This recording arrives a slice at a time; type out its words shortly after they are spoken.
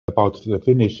about the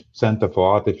Finnish Center for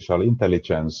Artificial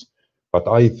Intelligence, but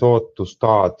I thought to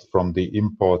start from the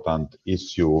important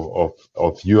issue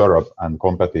of Europe and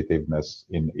competitiveness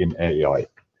in AI.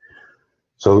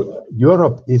 So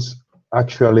Europe is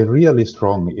actually really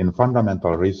strong in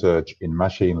fundamental research in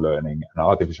machine learning and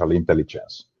artificial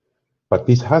intelligence. But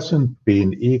this hasn't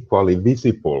been equally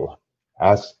visible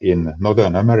as in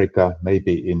Northern America,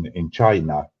 maybe in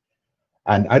China.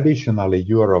 And additionally,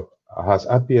 Europe has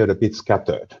appeared a bit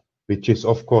scattered, which is,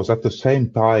 of course, at the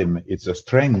same time, it's a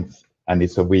strength and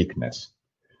it's a weakness.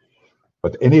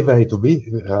 But anyway, to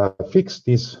fix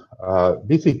this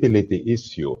visibility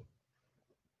issue,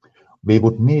 we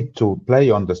would need to play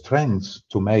on the strengths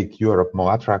to make Europe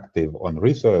more attractive on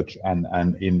research and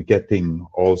in getting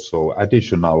also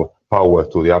additional power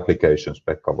to the applications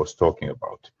Pekka was talking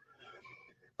about.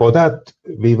 For that,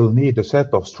 we will need a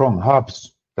set of strong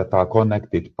hubs that are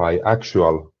connected by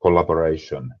actual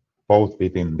collaboration, both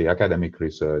within the academic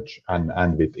research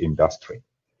and with industry.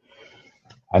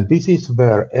 And this is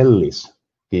where ELLIS,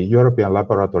 the European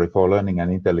Laboratory for Learning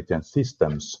and Intelligent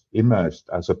Systems, emerged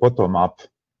as a bottom-up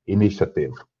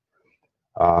initiative,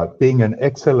 being an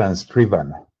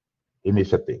excellence-driven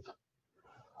initiative,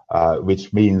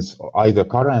 which means either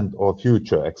current or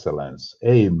future excellence,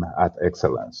 aim at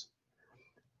excellence,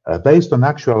 based on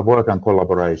actual work and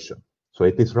collaboration. So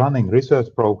it is running research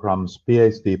programs,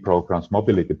 PhD programs,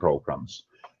 mobility programs.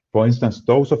 For instance,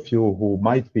 those of you who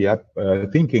might be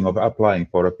thinking of applying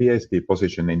for a PhD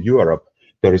position in Europe,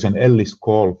 there is an ELLIS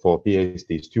call for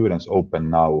PhD students open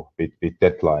now with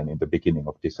deadline in the beginning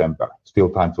of December. Still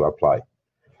time to apply.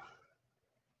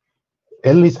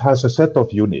 ELLIS has a set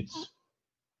of units.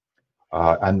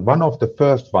 And one of the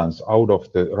first ones out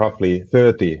of the roughly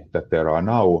 30 that there are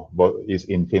now is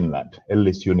in Finland,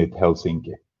 ELLIS Unit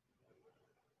Helsinki.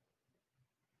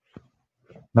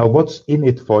 Now, what's in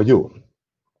it for you?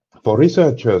 For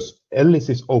researchers, ELLIS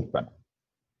is open,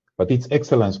 but it's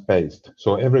excellence-based,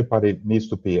 so everybody needs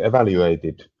to be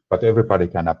evaluated, but everybody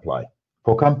can apply.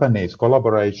 For companies,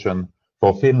 collaboration.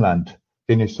 For Finland,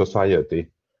 Finnish society,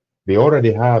 we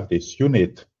already have this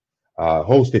unit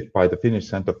hosted by the Finnish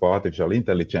Center for Artificial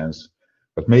Intelligence,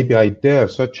 but maybe I dare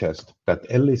suggest that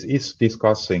ELLIS is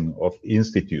discussing of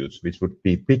institutes which would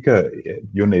be bigger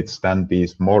units than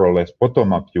these more or less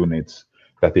bottom-up units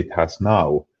that it has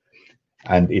now.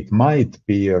 And it might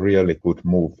be a really good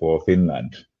move for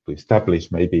Finland to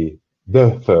establish maybe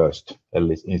the first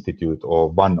ELLIS Institute or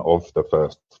one of the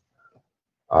first.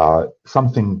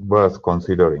 Something worth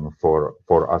considering for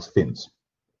us Finns.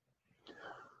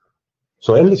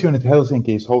 So ELLIS Unit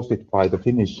Helsinki is hosted by the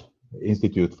Finnish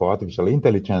Institute for Artificial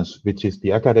Intelligence, which is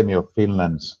the Academy of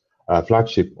Finland's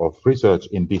flagship of research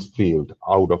in this field.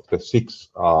 Out of the 6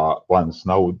 ones,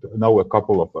 now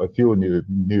a few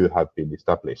new have been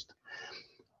established.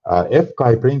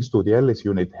 FKI brings to the ELLIS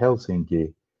Unit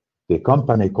Helsinki the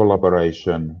company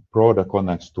collaboration, broader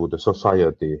connects to the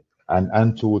society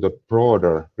and to the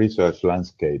broader research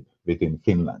landscape within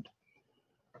Finland.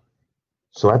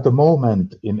 So at the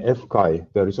moment in FKI,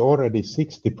 there is already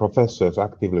 60 professors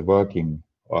actively working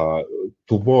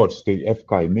towards the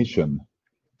FKI mission,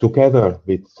 together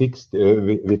with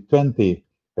 20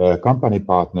 company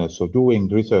partners, so doing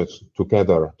research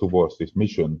together towards this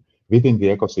mission within the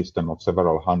ecosystem of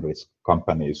several hundred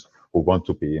companies who want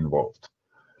to be involved.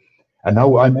 And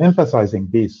now I'm emphasizing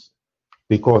this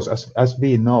because as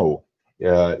we know,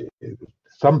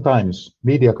 sometimes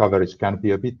media coverage can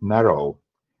be a bit narrow,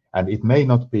 and it may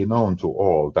not be known to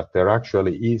all that there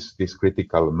actually is this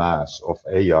critical mass of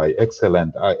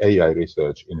excellent AI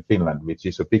research in Finland, which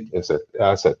is a big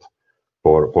asset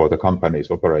for the companies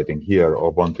operating here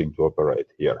or wanting to operate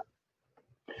here.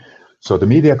 So the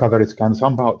media coverage can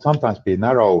sometimes be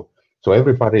narrow. So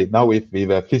everybody, now if we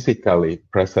were physically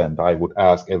present, I would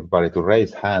ask everybody to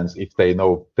raise hands if they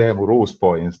know Teemu Roos,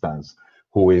 for instance,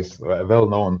 who is well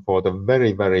known for the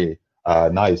very, very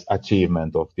nice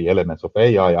achievement of the elements of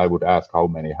AI. I would ask how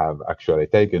many have actually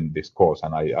taken this course,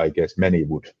 and I guess many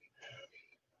would.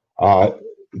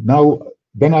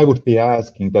 Then I would be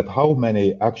asking that how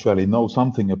many actually know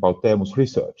something about Teemu's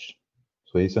research.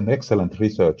 So he's an excellent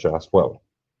researcher as well.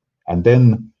 And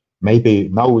then maybe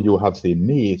now you have seen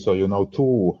me, so you know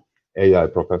 2 AI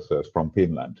professors from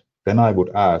Finland. Then I would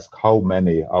ask how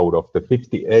many out of the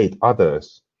 58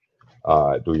 others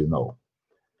do you know?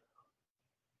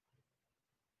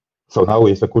 So now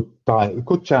is a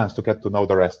good chance to get to know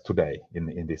the rest today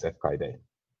in this FKI day.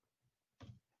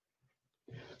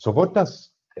 So what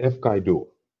does FKI do?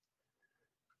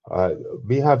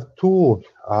 We have 2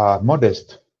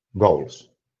 modest goals.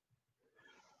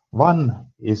 One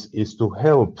is to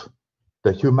help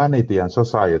the humanity and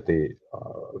society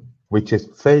which is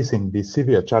facing these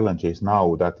severe challenges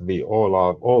now that we all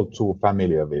are all too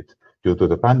familiar with due to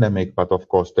the pandemic, but of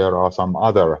course there are some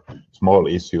other small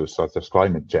issues such as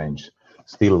climate change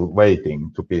still waiting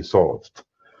to be solved.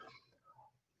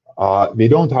 We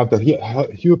don't have the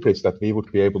hubris that we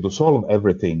would be able to solve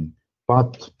everything,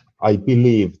 but I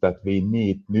believe that we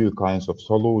need new kinds of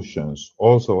solutions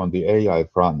also on the AI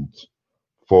front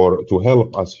to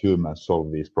help us humans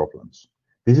solve these problems.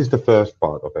 This is the first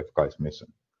part of FK's mission.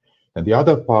 And the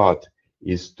other part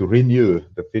is to renew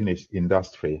the Finnish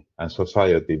industry and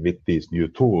society with these new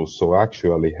tools, so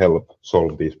actually help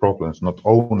solve these problems, not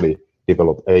only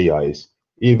develop AIs,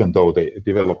 even though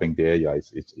developing the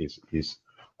AIs is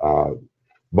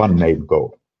one main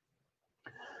goal.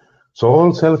 So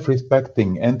all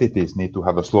self-respecting entities need to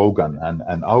have a slogan,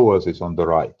 and ours is on the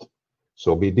right.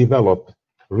 So we develop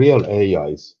real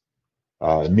AIs,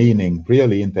 meaning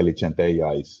really intelligent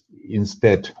AIs.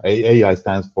 Instead, AI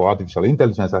stands for artificial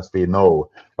intelligence, as we know,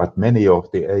 but many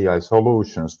of the AI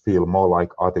solutions feel more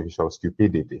like artificial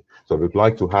stupidity. So we'd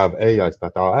like to have AIs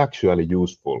that are actually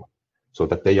useful, so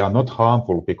that they are not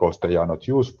harmful because they are not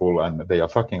useful and they are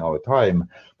sucking our time,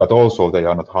 but also they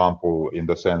are not harmful in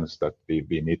the sense that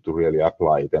we need to really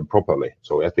apply them properly,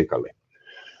 so ethically.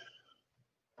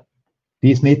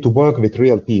 These need to work with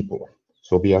real people.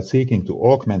 So we are seeking to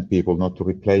augment people, not to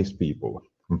replace people.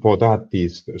 And for that,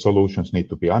 these solutions need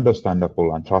to be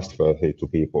understandable and trustworthy to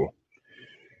people.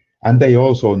 And they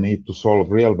also need to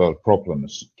solve real-world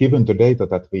problems, given the data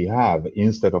that we have,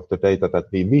 instead of the data that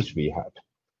we wish we had.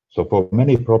 So for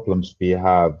many problems, we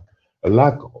have a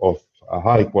lack of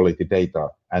high-quality data,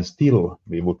 and still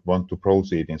we would want to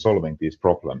proceed in solving these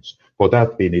problems. For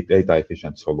that, we need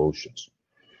data-efficient solutions.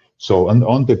 So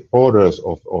on the borders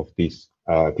of this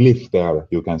glyph there,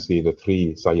 you can see the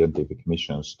three scientific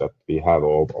missions that we have,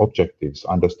 or objectives: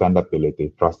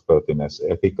 understandability, trustworthiness,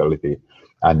 ethicality,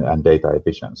 and data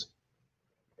efficiency.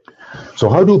 So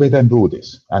how do we then do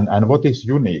this? And what is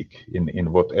unique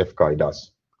in what FKI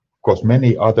does? Because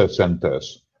many other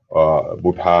centers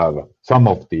would have some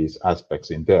of these aspects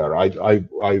in there.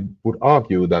 I would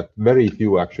argue that very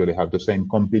few actually have the same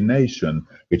combination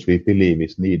which we believe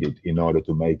is needed in order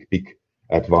to make big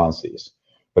advances.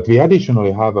 But we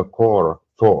additionally have a core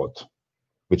thought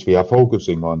which we are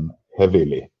focusing on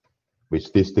heavily,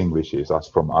 which distinguishes us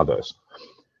from others.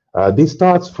 This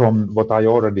starts from what I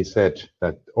already said,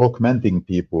 that augmenting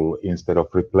people instead of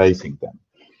replacing them.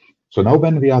 So now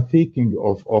when we are thinking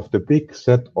of the big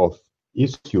set of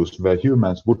issues where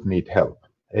humans would need help,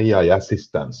 AI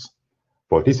assistance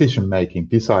for decision-making,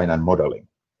 design, and modeling.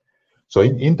 So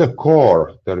in the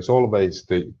core, there is always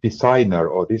the designer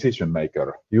or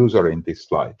decision-maker, user in this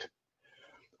slide,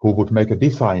 who would make a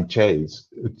design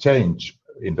change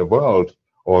in the world,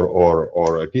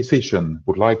 or a decision,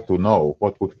 would like to know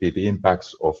what would be the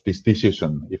impacts of this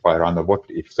decision if I run a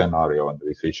what-if scenario on the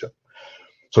decision.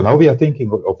 So now we are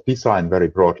thinking of design very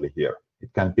broadly here.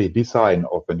 It can be design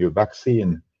of a new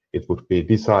vaccine. It would be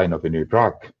design of a new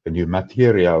drug, a new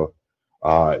material,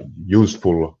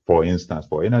 useful, for instance,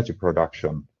 for energy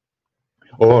production,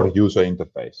 or user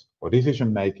interface. For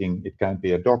decision making, it can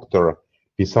be a doctor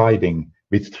deciding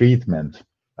which treatment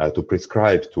to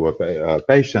prescribe to a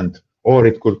patient, or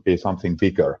it could be something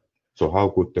bigger. So how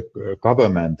could the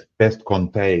government best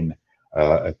contain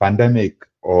a pandemic,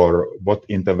 or what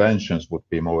interventions would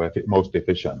be most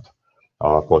efficient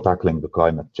for tackling the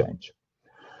climate change?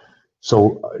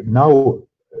 So now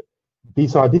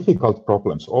these are difficult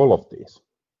problems, all of these,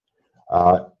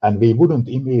 and we wouldn't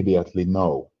immediately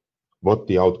know what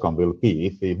the outcome will be.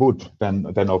 If we would, then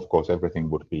of course everything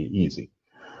would be easy.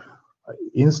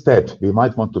 Instead, we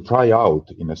might want to try out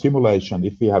in a simulation,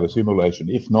 if we have a simulation.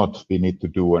 If not, we need to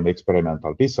do an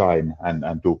experimental design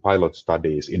and do pilot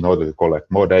studies in order to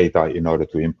collect more data, in order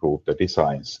to improve the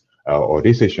designs or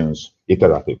decisions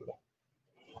iteratively.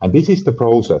 And this is the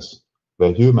process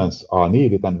where humans are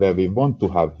needed and where we want to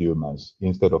have humans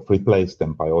instead of replace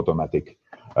them by automatic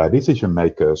decision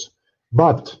makers.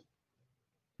 But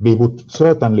we would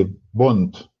certainly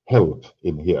want help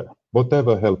in here,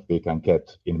 whatever help we can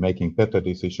get in making better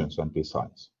decisions and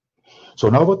designs. So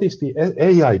now what is the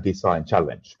AI design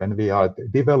challenge? When we are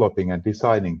developing and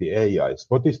designing the AIs,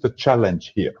 what is the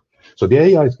challenge here? So the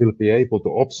AIs will be able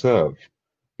to observe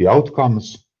the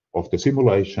outcomes of the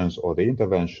simulations or the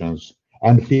interventions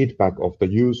and feedback of the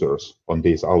users on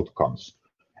these outcomes.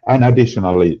 And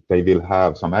additionally, they will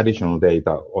have some additional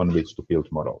data on which to build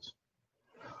models.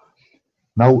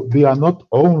 Now, we are not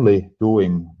only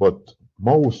doing what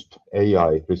most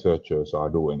AI researchers are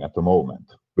doing at the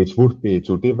moment, which would be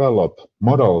to develop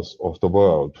models of the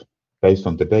world based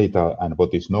on the data and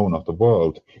what is known of the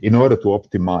world in order to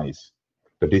optimize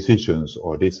the decisions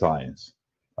or designs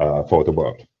for the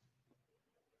world.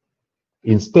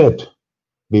 Instead,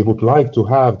 we would like to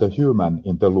have the human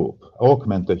in the loop,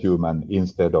 augment the human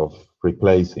instead of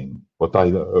replacing.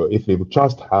 If we would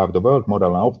just have the world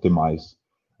model and optimize,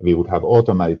 we would have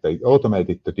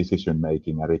automated the decision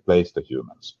making and replace the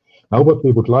humans. Now what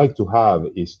we would like to have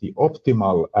is the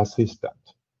optimal assistant.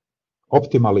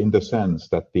 Optimal in the sense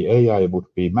that the AI would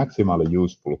be maximally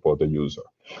useful for the user.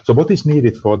 So what is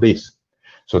needed for this?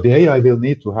 So the AI will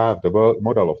need to have the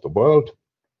model of the world,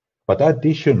 but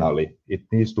additionally, it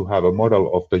needs to have a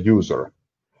model of the user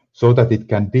so that it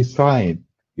can design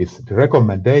its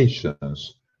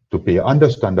recommendations to be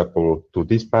understandable to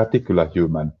this particular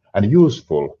human and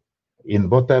useful in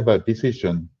whatever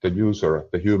decision the user,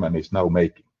 the human, is now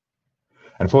making.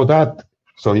 And for that,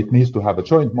 so it needs to have a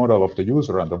joint model of the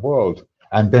user and the world,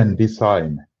 and then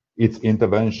design its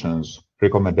interventions,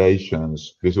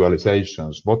 recommendations,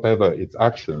 visualizations, whatever its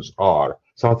actions are,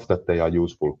 such that they are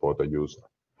useful for the user.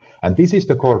 And this is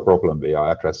the core problem we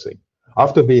are addressing.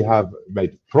 After we have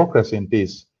made progress in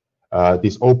this,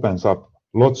 this opens up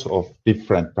lots of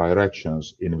different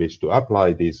directions in which to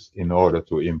apply this in order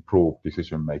to improve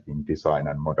decision-making, design,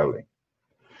 and modeling.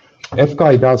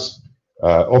 FCAI does,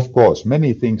 of course,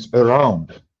 many things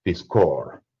around this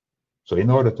core. So in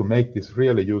order to make this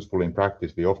really useful in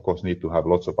practice, we of course need to have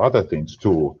lots of other things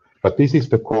too. But this is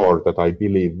the core that I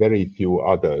believe very few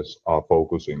others are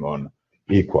focusing on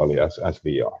equally as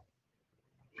we are.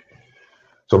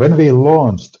 So when we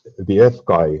launched the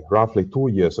FCAI roughly 2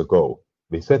 years ago,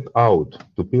 we set out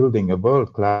to building a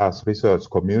world-class research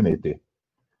community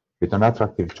with an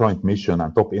attractive joint mission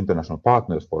and top international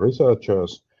partners for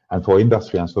researchers, and for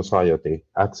industry and society,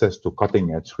 access to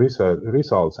cutting-edge research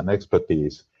results and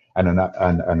expertise, and an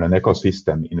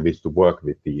ecosystem in which to work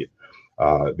with the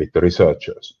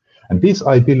researchers. And this,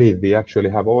 I believe, we actually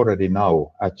have already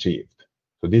now achieved.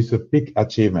 So this is a big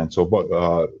achievement. So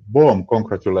warm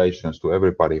congratulations to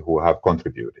everybody who have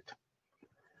contributed.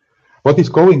 What is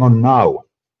going on now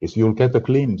is you'll get a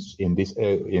glimpse in this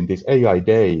AI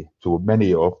Day to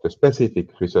many of the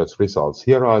specific research results.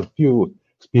 Here are a few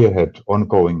spearhead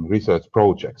ongoing research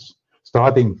projects,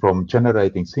 starting from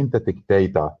generating synthetic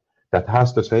data that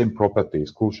has the same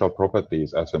properties, crucial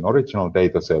properties as an original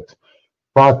data set,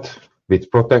 but which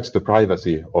protects the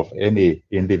privacy of any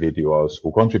individuals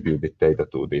who contributed data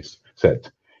to this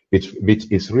set, which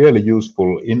is really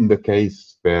useful in the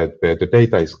case where the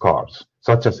data is scarce,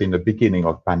 such as in the beginning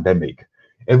of pandemic.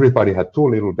 Everybody had too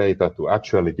little data to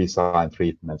actually design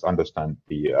treatments, understand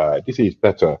the disease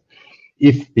better.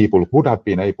 If people would have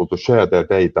been able to share their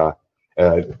data,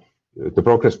 the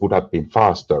progress would have been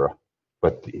faster.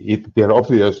 But there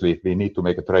obviously we need to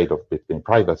make a trade-off between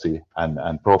privacy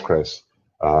and progress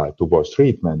towards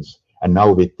treatments. And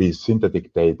now with this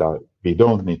synthetic data, we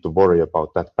don't need to worry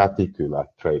about that particular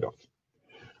trade-off.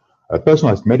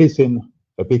 Personalized medicine,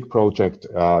 a big project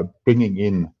bringing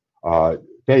in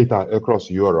data across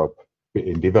Europe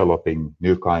in developing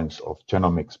new kinds of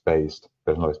genomics-based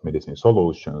personalized medicine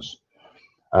solutions.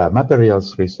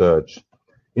 Materials research,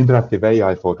 interactive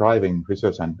AI for driving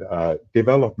research and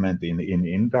development in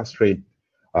industry.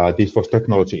 This was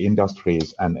Technology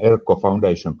Industries and ERCO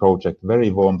Foundation project.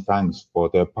 Very warm thanks for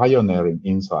their pioneering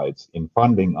insights in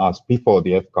funding us before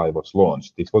the FCAI was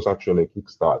launched. This was actually a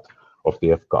kickstart of the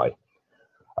FCAI.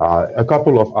 A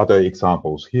couple of other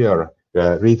examples here,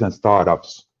 recent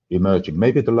startups emerging.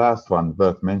 Maybe the last one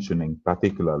worth mentioning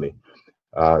particularly.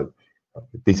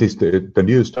 This is the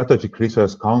new Strategic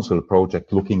Research Council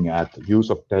project looking at use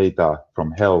of data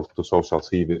from health to social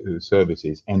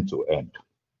services end to end.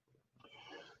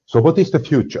 So what is the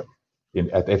future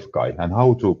at FCAI and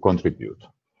how to contribute?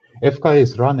 FCAI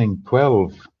is running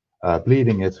 12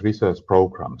 bleeding edge research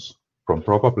programs from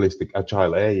probabilistic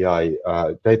agile AI,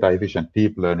 data efficient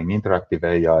deep learning, interactive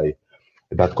AI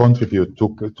that contribute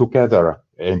together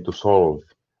and to solve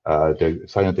the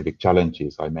scientific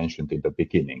challenges I mentioned in the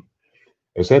beginning.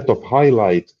 A set of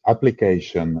highlight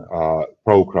application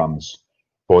programs,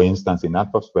 for instance, in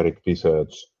atmospheric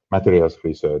research, materials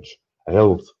research,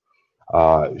 health,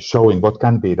 showing what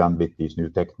can be done with these new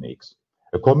techniques.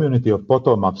 A community of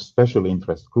bottom-up special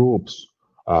interest groups,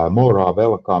 more are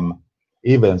welcome,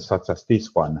 events such as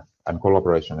this one, and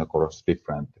collaboration across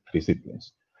different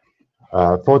disciplines.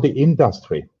 For the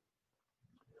industry,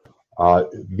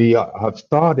 we have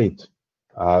started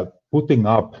putting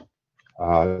up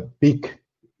big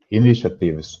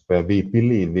initiatives where we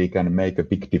believe we can make a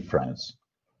big difference.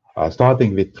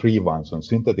 Starting with 3 ones on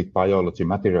synthetic biology,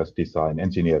 materials design,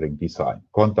 engineering design.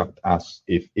 Contact us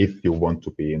if you want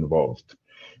to be involved.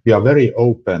 we are very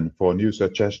open for new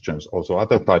suggestions, also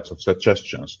other types of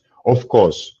suggestions. Of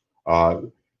course,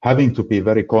 having to be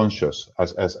very conscious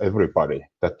as everybody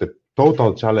that the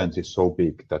total challenge is so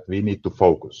big that we need to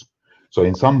focus. So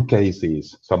in some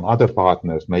cases, some other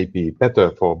partners may be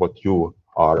better for what you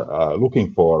are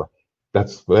looking for.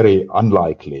 That's very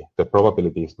unlikely. The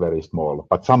probability is very small,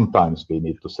 but sometimes we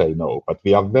need to say no. But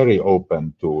we are very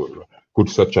open to good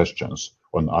suggestions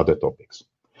on other topics.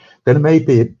 Then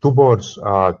maybe towards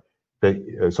the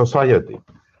society.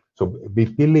 So we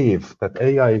believe that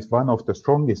AI is one of the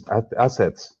strongest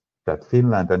assets that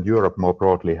Finland and Europe more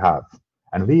broadly have.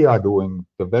 And we are doing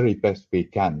the very best we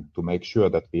can to make sure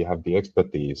that we have the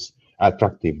expertise,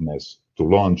 attractiveness to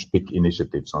launch big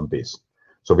initiatives on this.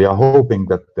 So we are hoping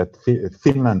that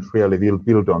Finland really will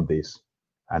build on this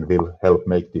and will help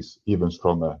make this even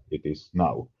stronger it is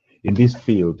now. In this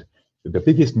field, the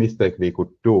biggest mistake we could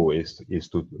do is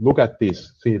to look at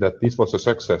this, see that this was a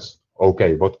success.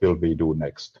 Okay, what will we do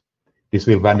next? This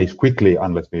will vanish quickly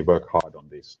unless we work hard on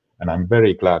this. And I'm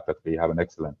very glad that we have an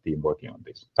excellent team working on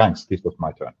this. Thanks. This was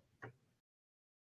my turn.